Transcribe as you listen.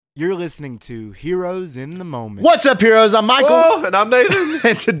You're listening to Heroes in the Moment. What's up, heroes? I'm Michael. Oh, and I'm Nathan.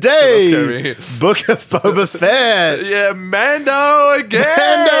 And today, That's Book of Boba Fett. Yeah, Mando again.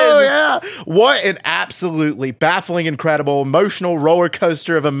 Mando, yeah. What an absolutely baffling, incredible, emotional roller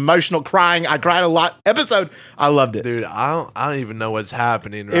coaster of emotional crying. I cried a lot episode. I loved it. Dude, I don't even know what's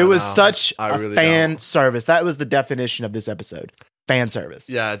happening right It was now. such I a really fan don't. service. That was the definition of this episode. Fan service.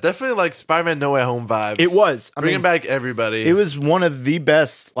 Yeah, definitely like Spider-Man No Way Home vibes. It was. Bringing back everybody. It was one of the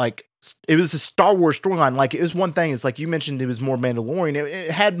best, it was a Star Wars storyline. Like, it was one thing. It's like you mentioned, it was more Mandalorian.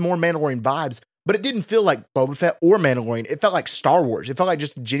 It had more Mandalorian vibes, but it didn't feel like Boba Fett or Mandalorian. It felt like Star Wars. It felt like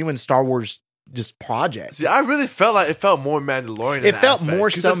just genuine Star Wars just project. See, I really felt like it felt more Mandalorian. It felt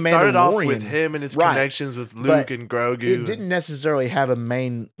more so It started off Mandalorian. with him and his Right. connections with Luke But and Grogu. It didn't necessarily have a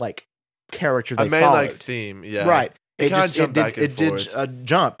main character they a main followed. theme. Yeah, Right. It kinda jumped back and it did forth. a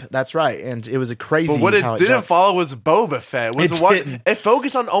jump. That's right. And it was a crazy. But what it how didn't jumped. follow was Boba Fett. It It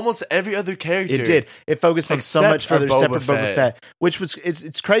focused on almost every other character. It did. It focused on so Except much for other Boba separate Boba Fett. Fett, which was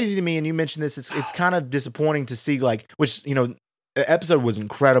it's crazy to me. And you mentioned this. It's kind of disappointing to see the episode was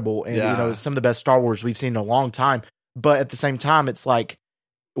incredible and Yeah. some of the best Star Wars we've seen in a long time. But at the same time, it's like,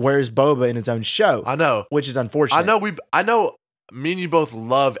 where's Boba in his own show? I know. Which is unfortunate. I know. Me and you both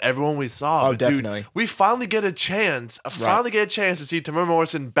love everyone we saw. Oh, but definitely. Dude, we finally get a chance. to see Tamara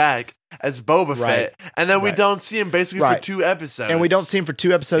Morrison back as Boba Fett, and then we Right. don't see him basically for 2 episodes. And we don't see him for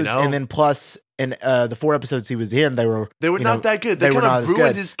 2 episodes, You know? and then plus in the 4 episodes he was in, they were not that good. They were kind not of as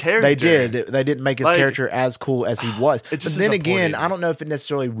ruined good. his character. They did. They didn't make his Like, character as cool as he was. But just then again, disappointing. I don't know if it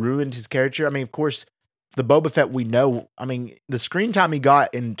necessarily ruined his character. I mean, of course, the Boba Fett we know, I mean, the screen time he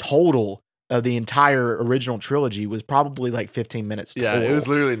got in total of the entire original trilogy was probably like 15 minutes Yeah, total. it was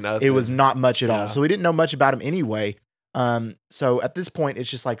literally nothing. It was not much at all. Yeah. So we didn't know much about him anyway. So at this point, it's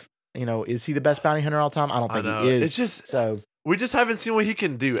just like, is he the best bounty hunter all time? I don't think know. he is. It's just so. We just haven't seen what he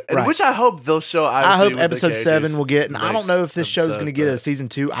can do, and Right. which I hope they'll show. I obviously, hope with the episode 7 characters will get, and I don't know if this next show's going to get a episode, season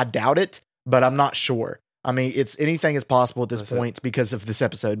 2. I doubt it, but I'm not sure. I mean, anything is possible at this Listen. point because of this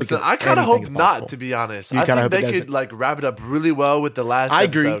episode. Listen, Because I kind of anything hope is not, possible. to be honest. You I kinda think hope it they could doesn't. wrap it up really well with the last I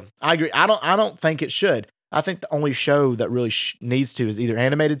agree. episode. I agree. I don't think it should. I think the only show that really needs to is either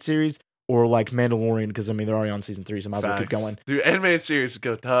animated series or like Mandalorian, because I mean they're already on season 3, so might as well keep Facts. going. Dude, animated series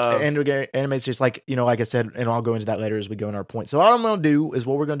go tough. And animated series, like I said, and I'll go into that later as we go in our points. So what I'm going to do is a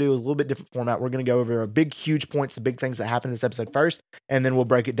little bit different format. We're going to go over our big, huge points, the big things that happened in this episode first, and then we'll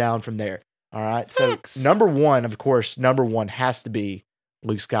break it down from there. All right. So number one has to be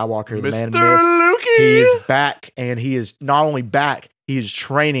Luke Skywalker, the man of Mr. myth. Lukey. He is back, and he is not only back, he is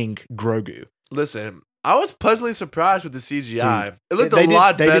training Grogu. Listen, I was pleasantly surprised with the CGI. Dude, it looked they a did-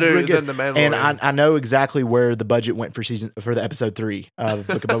 lot they did better really good. than the Mandalorian. And I know exactly where the budget went for the episode 3 of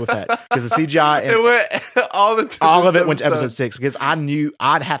Book of Boba Fett, because the CGI and it went all of it went to episode 6, because I knew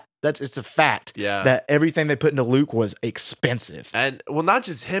it's a fact Yeah. that everything they put into Luke was expensive. And well, not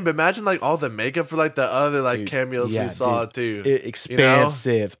just him, but imagine like all the makeup for like the other Dude, cameos yeah, we saw dude. too.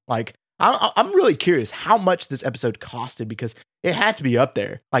 Expensive. Like, I'm really curious how much this episode costed, because it had to be up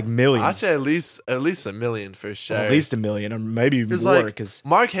there, like millions. I say at least $1 million for sure. At least $1 million, or maybe It was more, like because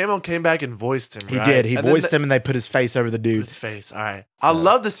Mark Hamill came back and voiced him. he right? did. He And then voiced him, and they put his face over the dude. his face. All right. So- I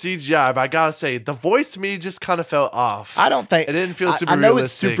love the CGI, but I gotta say the voice to me just kind of felt off. I don't think It didn't feel super I know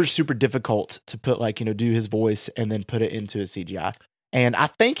realistic. it's super difficult to put do his voice and then put it into a CGI. And I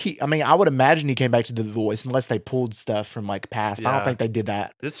think I would imagine he came back to do the voice unless they pulled stuff from past. But I don't Yeah. think they did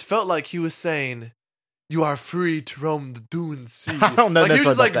that. It just felt like he was saying, "You are free to roam the Dune Sea." I don't know Like he was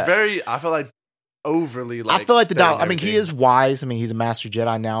necessarily just about that. very. I felt like overly. I feel like the saying dialogue. I mean, he everything. is wise. I mean, he's a master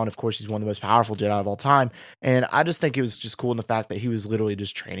Jedi now, and of course, he's one of the most powerful Jedi of all time. And I just think it was just cool in the fact that he was literally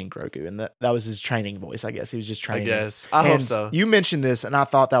just training Grogu, and that was his training voice. I guess he was just I training. guess. I hope And so. You mentioned this, and I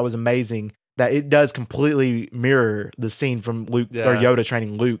thought that was amazing. That it does completely mirror the scene from Luke or Yeah. Yoda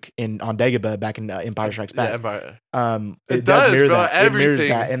training Luke on Dagobah back in Empire Strikes Yeah, Back. Empire. It does, mirror bro, that. It mirrors everything.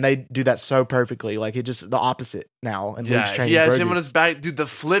 that, and they do that so perfectly. Like it just the opposite now. And Luke's Yeah, training he has Grogu. him on his back, dude. The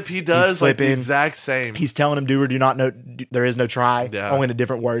flip he does, like the flipping. exact same. He's telling him, "Do or do not know. There is no try. Yeah. Only in a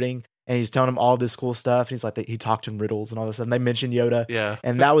different wording." And he's telling him all this cool stuff. And he's like, he talked in riddles and all this stuff. And they mentioned Yoda. Yeah.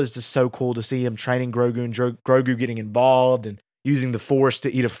 And that was just so cool to see him training Grogu and Grogu getting involved and using the Force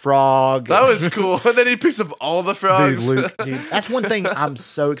to eat a frog. That was cool. And then he picks up all the frogs. Dude, Luke, dude, that's one thing I'm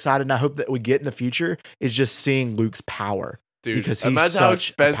so excited, and I hope that we get in the future is just seeing Luke's power. Dude, because he's imagine how such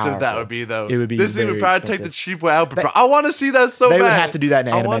expensive that powerful. would be, though. It would be Disney very would probably take expensive. the cheap way out, but They- bro, I want to see that so They bad. would have to do that in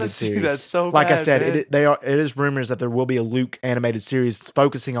an I animated wanna see series. that so like I bad, said, man. it is rumors that there will be a Luke animated series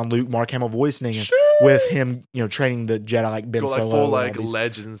focusing on Luke, Mark Hamill voicing him, with him, training the Jedi like Ben Go like Solo. full and all like these-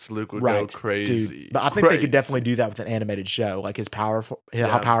 Legends. Luke would right, go crazy. dude. But I think they could Crazy. definitely do that with an animated show, like how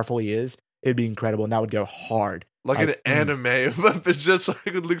Yeah. powerful he is. It'd be incredible, and that would go hard. like an anime, but it's just like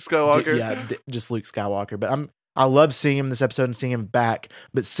with Luke Skywalker. Just Luke Skywalker. But I love seeing him this episode and seeing him back.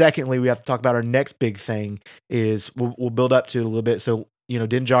 But secondly, we have to talk about our next big thing is we'll build up to it a little bit. So,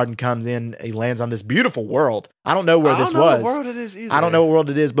 Din Djarin comes in, he lands on this beautiful world. I don't know where this was. I don't know what world it is either. I don't know what world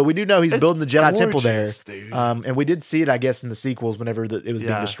it is, but we do know he's It's building the Jedi temple there. gorgeous, dude. And we did see it, I guess, in the sequels whenever it was being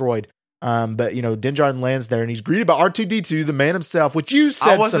Yeah. destroyed. But, Din Djarin lands there and he's greeted by R2-D2, the man himself, which you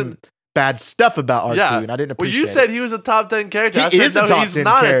said some wasn't- bad stuff about R2, Yeah. and I didn't Well, appreciate you said it. he was a top 10 character. He I said, is a no, top he's 10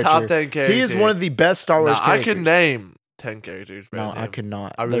 not character. a top 10 character. He is one of the best Star Wars Nah, I characters. could name 10 characters. No, right I now. could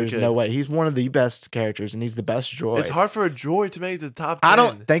not. I really There's could. no way. He's one of the best characters, and he's the best droid. It's hard for a droid to make the top 10. I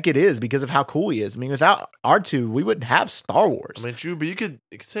don't think it is because of how cool he is. I mean, without R2, we wouldn't have Star Wars. I mean, true, but you could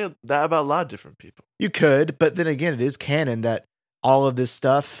say that about a lot of different people. You could, but then again, it is canon that all of this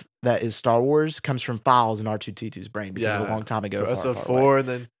stuff that is Star Wars comes from files in R2-D2's brain because of a long time ago. For far, episode far 4, away. and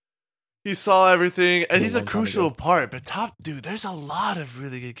then he saw everything, and A he's a long time crucial ago. part. But dude, there's a lot of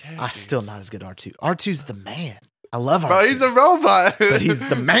really good characters. I'm still not as good R2. R2's the man. I love R2. Bro, he's a robot. But he's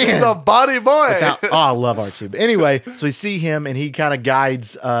the man. He's a body boy. I love R2. But anyway, so we see him and he kind of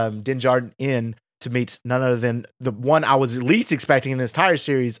guides Din Djarin in to meet none other than the one I was least expecting in this entire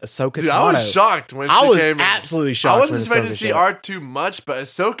series, Ahsoka Dude, Tano. I was shocked when I she was came in. absolutely shocked. I wasn't when expecting to Ahsoka see showed up. R2 much, but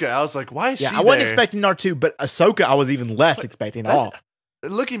Ahsoka, I was like, why is she I wasn't there? expecting R2, but Ahsoka I was even less expecting at all.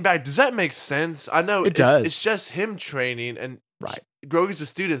 Looking back, does that make sense? I know It does. It's just him training, and Right. Grogu's a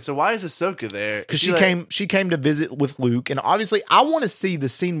student, so why is Ahsoka there? Because Is she came to visit with Luke, and obviously I want to see the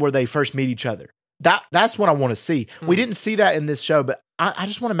scene where they first meet each other. That's what I want to see. We didn't see that in this show, but I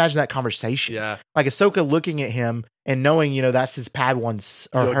just want to imagine that conversation. Yeah. Like Ahsoka looking at him and knowing, that's his Padawan's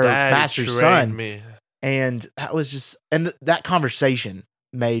or Your her dad master's trained son. Me. And that was just, that conversation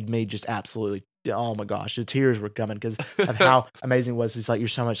made me just absolutely, oh my gosh, the tears were coming because of how amazing it was. He's like, you're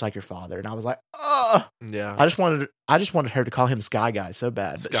so much like your father. And I was like, oh, Yeah. I just wanted her to call him Sky Guy so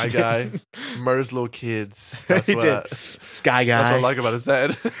bad. but Sky she Guy, didn't. murders little kids. That's He what. did. Sky Guy. That's what I like about his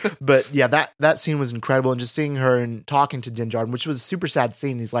dad. But yeah, that scene was incredible. And just seeing her and talking to Din Djarin, which was a super sad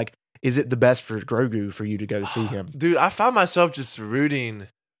scene. He's like, is it the best for Grogu for you to go see him? Dude, I found myself just rooting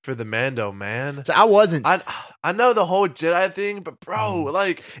for the Mando, man. So I wasn't. I know the whole Jedi thing, but bro,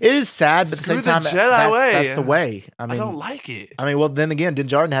 like, It is sad, but at the Screw same the time, Jedi way. that's the way. I I mean, don't like it. well, then again, Din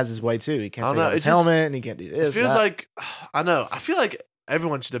Djarin has his way too. He can't I don't take know, off his it just- helmet, and he can't do this. It feels that. like, I know, I feel like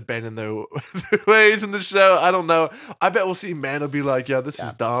everyone should abandon their ways in the show. I don't know. I bet we'll see Mando be like, yeah, this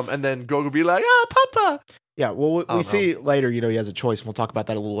is dumb. And then Grogu will be like, Papa. Yeah, well, we don't see later, he has a choice, and we'll talk about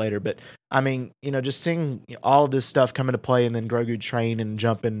that a little later. But I mean, just seeing all this stuff come into play, and then Grogu train and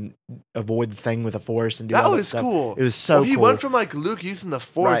jump and avoid the thing with the Force and do That all was stuff. cool. It was so He cool. went from like Luke using the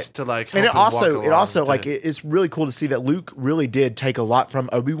Force Right. to like, And help him walk along like to- it's really cool to see that Luke really did take a lot from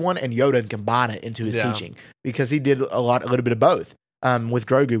Obi-Wan and Yoda and combine it into his Yeah. teaching because he did a little bit of both. With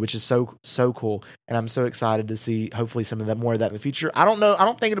Grogu, which is so cool, and I'm so excited to see hopefully some of that more of that in the future. I don't know. I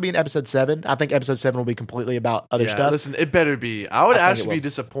don't think it'll be in episode 7. I think episode 7 will be completely about other stuff. Listen, it better be. I would I think it actually be will.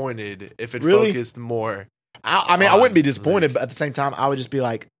 disappointed if it Really? focused more. I mean, I wouldn't be on disappointed, Luke. but at the same time, I would just be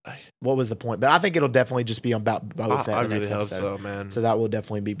like, what was the point? But I think it'll definitely just be about Boba Fett I in the really next hope episode. so, man. So that will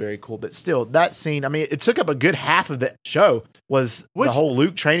definitely be very cool. But still, that scene, I mean, it took up a good half of the show was the Which- whole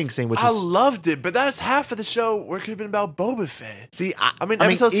Luke training scene, which I is loved it, but that's half of the show where it could have been about Boba Fett. see, I mean,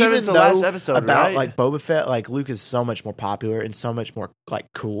 episode 7 is even the last though episode, about right? like Boba Fett, like Luke is so much more popular and so much more like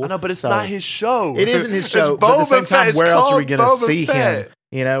cool. I know, but it's So, not his show. It isn't his It's show, but at the Boba same Fett. time, It's where else are we called going to Boba see Fett. him?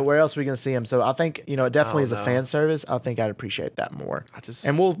 Where else are we going to see him? So I think, it definitely as a know. fan service, I think I'd appreciate that more. just-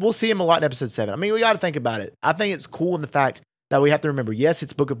 And we'll see him a lot in episode 7. I mean, we got to think about it. I think it's cool in the fact that we have to remember, yes,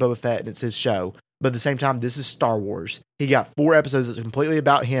 it's Book of Boba Fett and it's his show, but at the same time, this is Star Wars. He got 4 episodes that's completely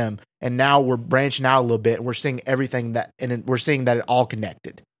about him, and now we're branching out a little bit and we're seeing everything we're seeing that it all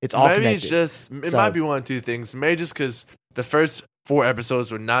connected. It's all Maybe connected. it So- might be one of two things. Maybe just because the first 4 episodes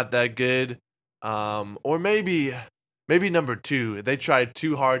were not that good, or maybe number 2 they tried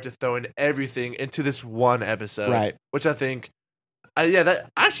too hard to throw in everything into this one episode, Right. Which I think, that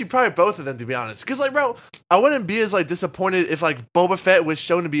actually probably both of them, to be honest. Because like, bro, I wouldn't be as like disappointed if like Boba Fett was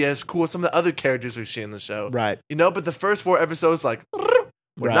shown to be as cool as some of the other characters we've seen in the show, Right. But the first 4 episodes like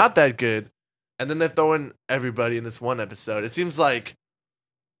were Right. not that good, and then they throw in everybody in this one episode. It seems like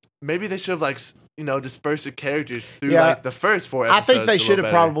maybe they should have like disperse the characters through Yeah. like the first 4 I episodes. think they a should little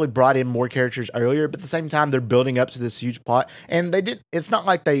have better. probably brought in more characters earlier, but at the same time, they're building up to this huge plot. And they did. It's not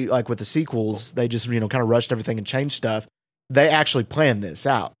like they like with the sequels, they just kind of rushed everything and changed stuff. They actually planned this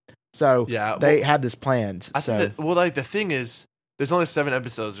out, so Yeah, they had this planned. So the thing is, there's only 7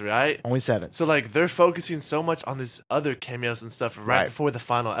 episodes, right? only 7. So like they're focusing so much on these other cameos and stuff right Right. before the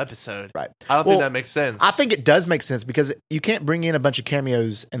final episode. Right. I don't Well, think that makes sense. I think it does make sense because you can't bring in a bunch of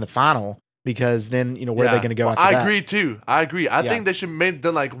cameos in the final because then where are they going to go Well, after I that? agree too. I agree. I Yeah. think they should make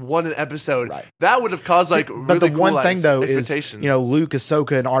them like one an episode. Right. That would have caused like See, really but the cool, one like, thing though is expectation. Luke,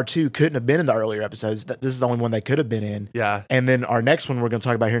 Ahsoka, and R2 couldn't have been in the earlier episodes. This is the only one they could have been in. Yeah. And then our next one we're going to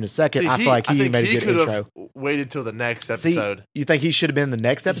talk about here in a second. See, I feel like he think made a he good could intro. have waited till the next See, episode. you think he should have been in the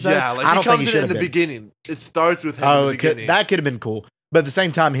next episode? Yeah, like I he don't comes think he in should the have been. beginning. It starts with him Oh, in the beginning. that could have been cool. But at the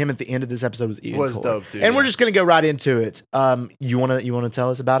same time, him at the end of this episode was even Was cooler. dope, dude. And we're just gonna go right into it. You wanna tell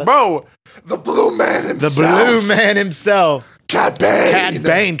us about it? Bro, the blue man The himself. blue man himself, Cad Bane. Cad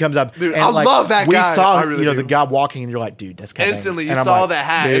Bane, comes up. Dude, and I love that we guy. saw I really the do. guy walking, and you're like, dude, that's Cad Bane. Instantly, you And I'm saw like, the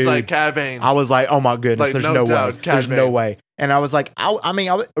hat. It's dude. like Cad Bane. I was like, oh my goodness, Like, there's no no way. doubt, Cad There's no Bane. way. And I was like,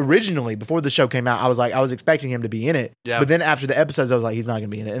 originally before the show came out, I was expecting him to be in it. Yeah. But then after the episodes, I was like, he's not gonna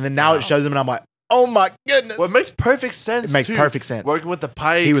be in it. And then now it shows him, and I'm like, oh my goodness. Well, it makes perfect sense. It makes too. perfect sense. Working with the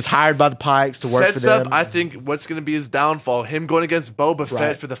Pikes. He was hired by the Pikes to work Sets for them. up, I think, what's going to be his downfall. Him going against Boba Fett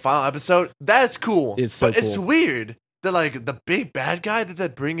Right. for the final episode. That's cool. It's so but it's cool. weird that like the big bad guy that they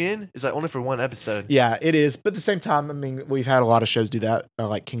bring in is like only for one episode. Yeah, it is. But at the same time, I mean, we've had a lot of shows do that,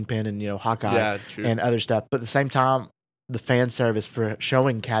 like Kingpin and Hawkeye Yeah, true. and other stuff. But at the same time, the fan service for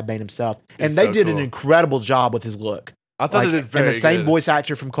showing Cad Bane himself, and It's they so did cool. an incredible job with his look. I thought Like, they did very and the same good. voice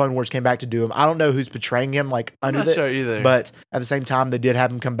actor from Clone Wars came back to do him. I don't know who's portraying him like I'm under not the, sure either. but at the same time, they did have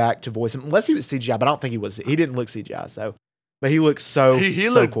him come back to voice him, unless he was CGI. But I don't think he was. He didn't look CGI, so. But he looked so he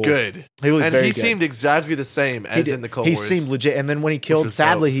so looked cool. good. He looked And very he good. seemed exactly the same as in the Clone he Wars. seemed legit. And then when he killed, was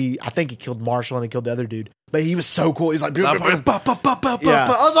sadly, I think he killed Marshall and he killed the other dude. But he was so cool. He's like, I yeah. was like,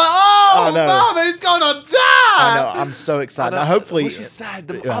 I oh, know. mama, he's gonna die. I know. I'm so excited. Now, hopefully, Which is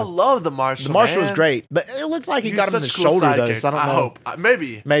sad. yeah. I love the Marshall. the Marshall was man. great, but it looks like he He's got him in the such a cool shoulder though. sidekick. So I don't know. hope.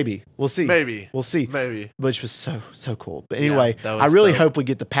 Maybe. Maybe we'll see. Maybe. We'll see. Maybe. Which was so cool. But anyway, that I was really dope. hope we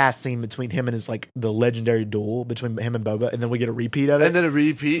get the past scene between him and his the legendary duel between him and Boba, and then we get a repeat of it. And then a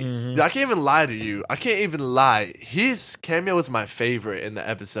repeat. Mm-hmm. Dude, I can't even lie to you. I can't even lie. His cameo was my favorite in the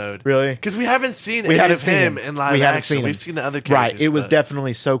episode. Really? Because we haven't seen We any haven't of seen him him. in live We haven't action. seen him. We've seen the other characters. Right. It was but-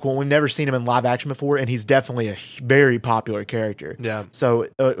 definitely so cool. We've never seen him in live action before, and he's definitely a very popular character. Yeah. So,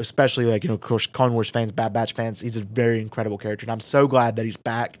 especially of course, Clone Wars fans, Bad Batch fans, he's a very incredible character, and I'm so glad that he's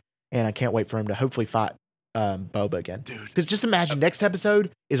back. And I can't wait for him to hopefully fight Boba again. Dude. Because just imagine next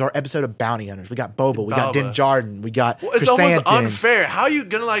episode is our episode of bounty hunters. We got Boba, we got Boba. Din Djarin, we got Well, it's almost Chrysanthemum, unfair. How are you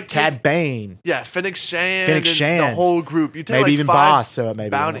gonna like take, Cad Bane, Yeah, Fennec Shand, Fennec and Shand. the whole group. You take maybe like even 5 Boss. So maybe I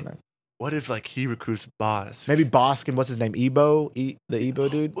bounty. don't know. What if like he recruits Boss? Maybe Bosk and what's his name? Ebo, the Ebo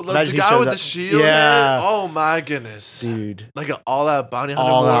dude. Well, Imagine the he guy shows with up. the shield. Yeah, head? Oh my goodness. dude. Like an all-out bounty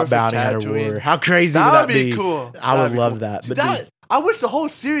hunter. All war out for bounty hunter Tatooine. war. How crazy That would that would be cool. I That'd would be love cool. that. See, But dude, I wish the whole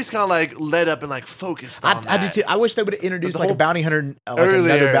series kind of like led up and like focused on I do that. too. I wish they would have introduced the like a whole- bounty hunter, like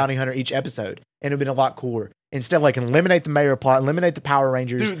Earlier. another bounty hunter each episode, and it would have been a lot cooler. Instead, like eliminate the mayor plot, eliminate the Power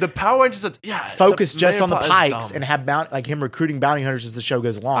Rangers, Dude, the Power Rangers, focus just main on the plot is Pikes, dumb. and have like him recruiting bounty hunters as the show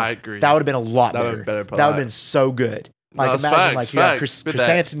goes along. I agree. That would have been a lot That better. would've been better That would have plot. been so good. Like No, it's imagine, facts, like you have facts. Spit that.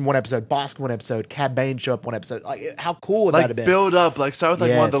 Chrysanthemum one episode, Bosk one episode, Cad Bane show up one episode. Like how cool would that like have been? build up, like start with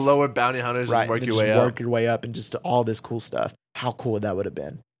like one of the Yes. lower bounty hunters Right, and work then your just way work up. your way up, and just all this cool stuff. How cool would that would have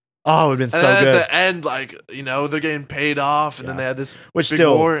been? Oh, it would have been And so then good. at the end, like they're getting paid off, and then they have this Which big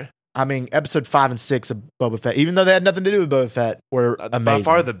still, war. I mean, episode 5 and 6 of Boba Fett, even though they had nothing to do with Boba Fett, were amazing. By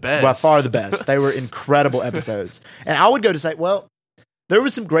far the best. By far the best. They were incredible episodes. And I would go to say, well, there were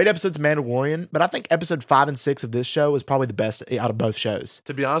some great episodes of Mandalorian, but I think episode 5 and 6 of this show was probably the best out of both shows.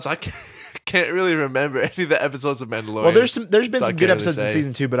 To be honest, I can't really remember any of the episodes of Mandalorian. Well, there's been So I some good can't really episode in say.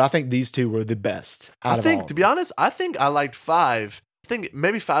 season 2, but I think these two were the best. Out I of think, all. to be honest, I think I liked 5. I think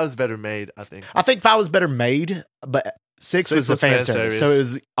maybe 5 was better made. I think. I think 5 was better made, but 6 was the was fan fan service, service. so it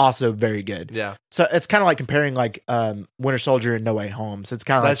was also very good. Yeah, So it's kind of like comparing like Winter Soldier and No Way Home. So it's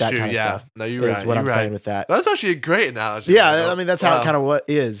kind of like that's that true. kind of Yeah, stuff. no, you're Is right. what you're I'm right. saying with that. That's actually a great analogy. Yeah, I mean that's how it Wow. kind of what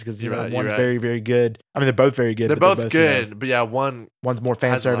is because You're right, one's you're right. very very good. I mean they're both very good. They're but both you know, good, but yeah, one one's more fan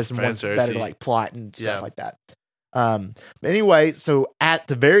has enough service and fan one's service, better yeah. like plot and stuff Yeah. like that. But anyway, so at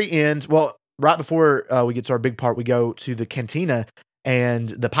the very end, well, right before we get to our big part, we go to the cantina and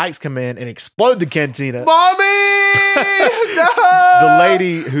the Pikes come in and explode the cantina. mommy. No! The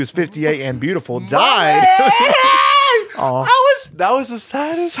lady who's 58 and beautiful died. Aw. That was the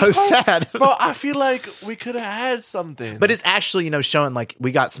saddest. So part. sad. Bro, I feel like we could have had something. But it's actually, showing like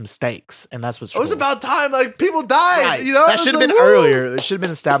we got some stakes, and that's what's it was cool. about time. Like people died. Right. You know, That should have been earlier. It should have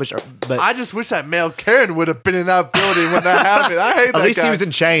been established. But I just wish that male Karen would have been in that building when that happened. I hate that at least guy. he was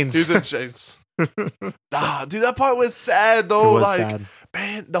in chains. He was in chains. Dude, that part was sad though. It was Like, sad.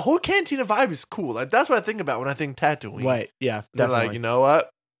 man, the whole cantina vibe is cool. Like that's what I think about when I think Tatooine. Right. Yeah. They're Definitely. like, you know what?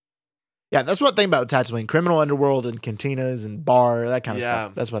 Yeah, that's what I think about Tatooine. Criminal underworld and cantinas and bar, that kind of Yeah.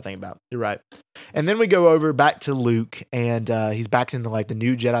 stuff. That's what I think about. You're right. And then we go over back to Luke, and he's back in the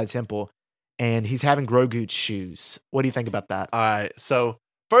new Jedi temple, and he's having Grogu's shoes. What do you think about that? All right. So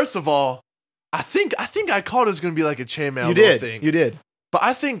first of all, I think I called it was gonna be like a chainmail You little did. thing. You did. But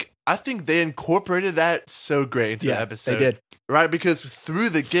I think they incorporated that so great into the episode. They did. Right? Because through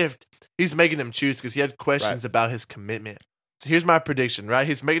the gift, he's making him choose because he had questions about his commitment. So here's my prediction, right?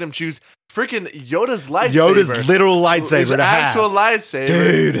 He's making him choose freaking Yoda's lightsaber. Yoda's literal lightsaber His to actual have. lightsaber.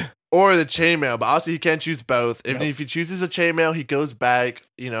 Dude. Or the chainmail. But obviously he can't choose both. Even Nope. if he chooses a chainmail, he goes back,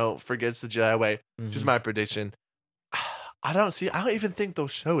 forgets the Jedi way. Mhm. Just my prediction. I don't even think they'll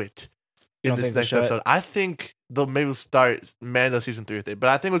show it You in don't this think they'll next show it? episode. I think they'll maybe start Mando season 3 with it. But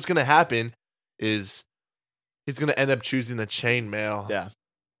I think what's gonna happen is he's gonna end up choosing the chainmail. Yeah.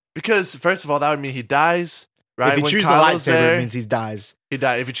 Because first of all, that would mean he dies. Right? If he When chooses the Kylo's lightsaber, there, it means he dies. he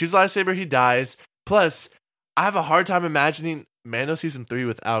dies. If he chooses lightsaber, he dies. Plus, I have a hard time imagining Mando season 3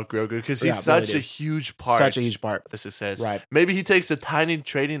 without Grogu because he's Yeah, really such do. a huge part. Such a huge part. of the success. Right. Maybe he takes the tiny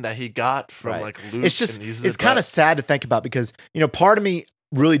training that he got from Right. like Luke. It's just, and uses it's it kind of back. sad to think about because, part of me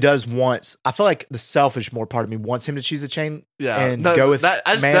really does want, I feel like the selfish more part of me wants him to choose a chain and go with that.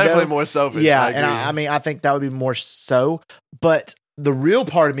 That's Mando. definitely more selfish. Yeah, I and agree. I mean, I think that would be more so. But the real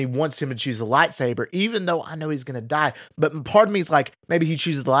part of me wants him to choose a lightsaber, even though I know he's going to die. But part of me is like, maybe he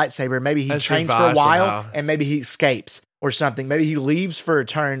chooses the lightsaber, maybe he And trains for a survives while, somehow. and maybe he escapes or something. Maybe he leaves for a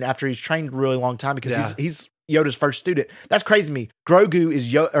turn after he's trained a really long time because Yeah. he's Yoda's first student. That's crazy to me. Grogu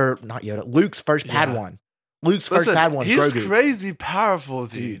is not Yoda, Luke's first Yeah. Padawan. Luke's Listen, first Padawan is he's Grogu. crazy powerful,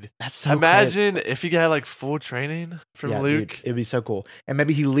 dude. That's so Imagine if he got like full training from Yeah, Luke. dude, it'd be so cool. And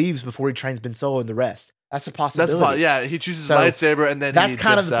maybe he leaves before he trains Ben Solo and the rest. That's a possibility. Yeah, he chooses So, lightsaber and then That's he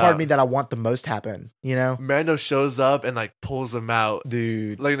kind of dips the part out. of me that I want the most happen, Mando shows up and like pulls him out,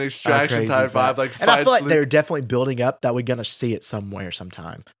 Dude. like an How extraction crazy type is that? vibe. Like, and I fights feel like Luke. they're definitely building up that we're gonna see it somewhere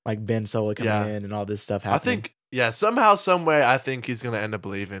sometime. Like Ben Solo coming Yeah. in and all this stuff I happening. think, somehow, somewhere, I think he's gonna end up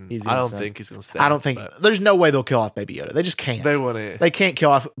leaving. He's I gonna don't stay. think he's gonna stay. I don't think but there's no way they'll kill off Baby Yoda. They just can't. they wouldn't. They can't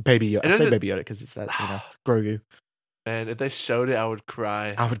kill off Baby Yoda. And I say is it- Baby Yoda because it's that Grogu. Man, if they showed it, I would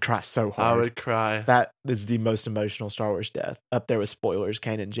cry. I would cry so I hard. would cry. That is the most emotional Star Wars death. Up there with spoilers,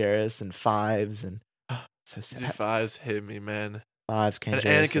 Kanan Jarrus and Fives and so sad. G5s hit me, man. Fives, Kanan And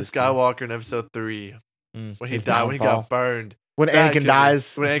Jarrus. Anakin those two. Skywalker in Episode 3 when he His died, when he downfall. got burned. When That Anakin killed me.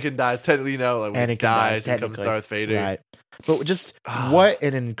 dies. When Anakin dies, technically, like when he Anakin dies, dies, here comes technically. Darth Vader. Right. But just what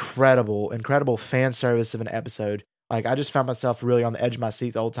an incredible fan service of an episode. Like I just found myself really on the edge of my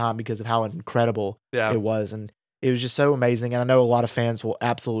seat the whole time because of how incredible Yeah. it was. And it was just so amazing. And I know a lot of fans will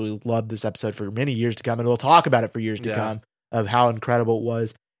absolutely love this episode for many years to come. And we'll talk about it for years to Yeah. come of how incredible it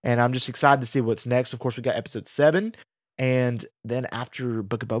was. And I'm just excited to see what's next. Of course, we got episode 7. And then after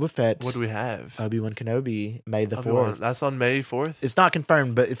Book of Boba Fett, What do we have? Obi-Wan Kenobi, May the Obi-Wan. 4th. That's on May 4th? It's not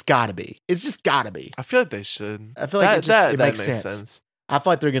confirmed, but it's got to be. It's just got to be. I feel like they should. I feel like it makes makes sense. I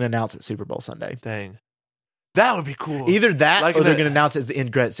feel like they're going to announce it Super Bowl Sunday. Dang. That would be cool. Either that Like or in they're a- going to announce it as the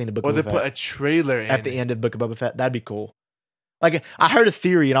end credit scene of Book or of they Boba put Fett a trailer in. at the end of Book of Boba Fett. That'd be cool. Like, I heard a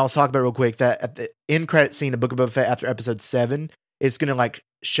theory, and I'll talk about it real quick, that at the end credit scene of Book of Boba Fett after episode 7, it's going to, like,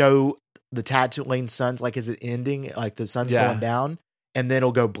 show the Tatooine suns, like, as it ending, like, the sun's Yeah. going down, and then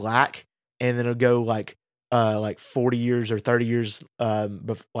it'll go black, and then it'll go, like 40 years or 30 years,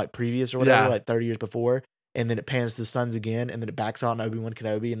 like, previous or whatever, Yeah. like, 30 years before, and then it pans to the suns again, and then it backs out on Obi-Wan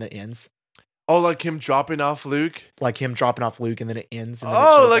Kenobi, and then it ends. Oh, like him dropping off Luke? Like him dropping off Luke, and then it ends. And then Oh,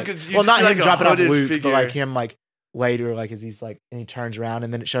 it shows, like like you well, just not see, him like, a dropping off hooded Luke, figure. but like him, like later, like as he's like, and he turns around,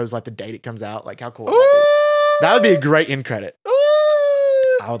 and then it shows like the date it comes out. Like how cool would that would be a great end credit.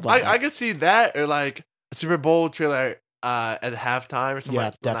 I would love that. I could see that or like a Super Bowl trailer at halftime or something. Yeah,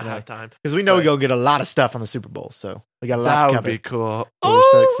 like definitely. Not halftime. Because we know we're But- gonna get a lot of stuff on the Super Bowl, so we got a lot That to would cover. be cool. We're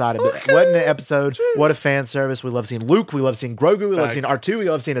so excited. But okay. what an episode. What a fan service. We love seeing Luke. We love seeing Grogu. We love seeing Facts. R2. We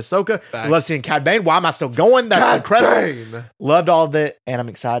love seeing Ahsoka. Facts. We love seeing Cad Bane. Why am I still going? That's God incredible. dang. Loved all of it, and I'm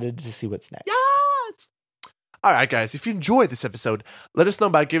excited to see what's next. Yes. All right, guys, if you enjoyed this episode, let us know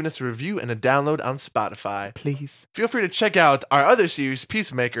by giving us a review and a download on Spotify. Please. Feel free to check out our other series,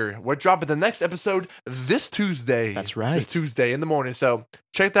 Peacemaker. We're dropping the next episode this Tuesday. That's right. This Tuesday in the morning. So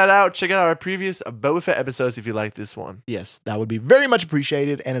check that out. Check out our previous Boba Fett episodes if you like this one. Yes, that would be very much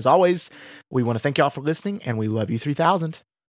appreciated. And as always, we want to thank y'all for listening, and we love you 3000.